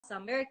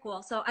awesome. Very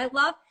cool. So I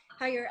love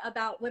how you're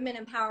about women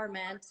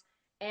empowerment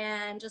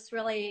and just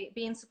really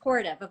being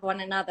supportive of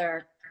one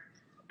another.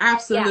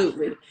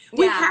 Absolutely. Yeah.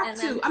 We Yeah. have And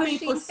then to. I mean,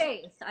 pushing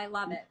faith. I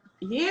love it.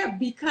 yeah,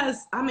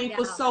 because I mean,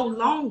 for Yeah. so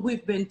long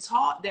we've been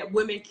taught that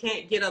women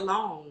can't get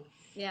along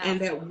Yeah. and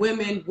that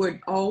women would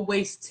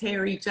always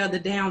tear each other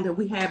down, that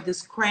we have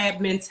this crab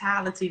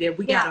mentality that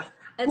we Yeah. gotta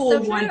It's pull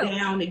so one true.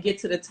 down and get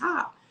to the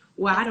top.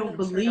 Well, I It's don't so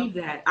true. believe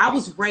that. I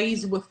was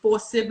raised with four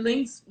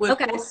siblings, with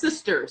Okay. four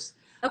sisters.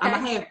 I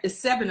Okay. have it's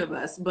seven of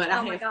us, but I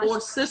Oh my have gosh. four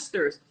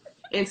sisters.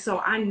 And so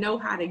I know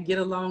how to get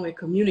along and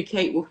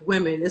communicate with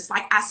women. It's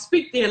like I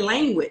speak their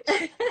language.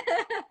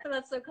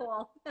 That's so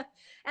cool.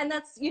 And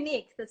that's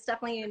unique. That's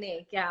definitely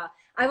unique. Yeah.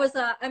 I'm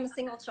a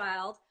single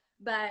child,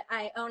 but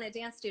I own a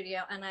dance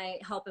studio and I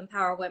help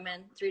empower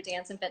women through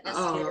dance and fitness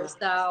too. Oh,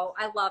 So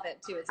I love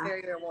it too. It's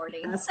very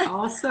rewarding. that's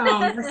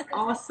awesome. That's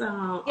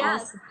awesome.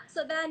 Yes. Awesome.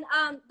 So then you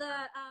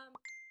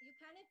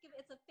kind of give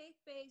it's a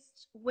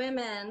faith-based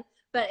women,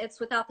 but it's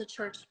without the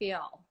church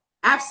feel.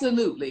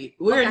 Absolutely.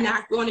 We're Okay.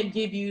 not going to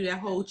give you that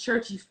whole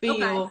churchy Okay.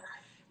 feel.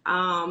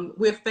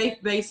 We're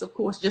faith-based, of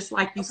course, just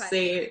like you Okay.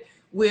 said.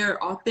 We're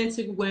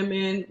authentic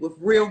women with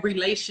real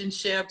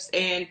relationships,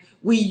 and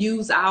we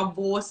use our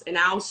voice and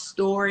our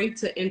story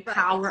to Right.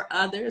 empower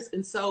others.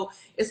 And so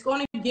it's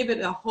going to give it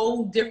a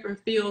whole different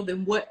feel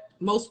than what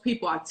most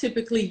people are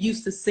typically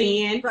used to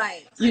seeing,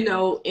 Right.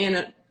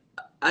 in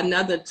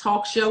another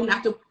talk show.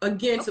 Not to,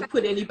 again, to Okay.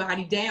 put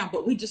anybody down,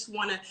 but we just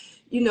want to,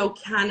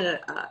 kind of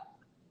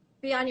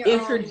Be on your own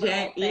little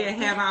interject, yeah,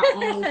 thing. have our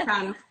own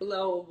kind of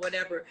flow or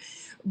whatever.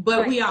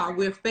 But Right.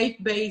 we're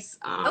faith-based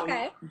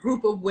Okay.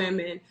 group of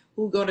women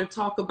who go to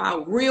talk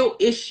about real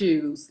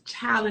issues, Okay.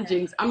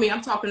 challenging. I mean,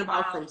 I'm talking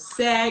about Wow. from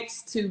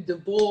sex to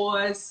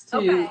divorce to,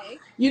 Okay.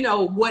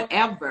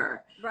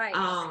 whatever. Right.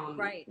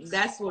 Right.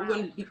 That's what we're Wow.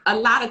 going to be, a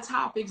lot of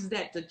topics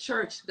that the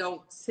church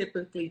don't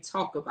typically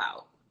talk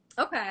about,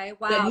 Okay. that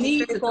Wow. That's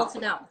need very to cool talk to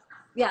know. about.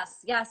 Yes.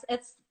 Yes.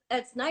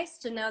 It's nice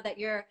to know that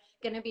you're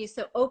going to be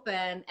so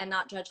open and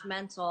not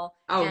judgmental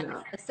Oh and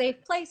no. a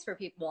safe place for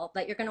people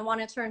that you're going to want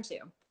to turn to.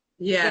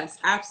 Yeah. Yes,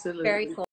 Very absolutely. cool.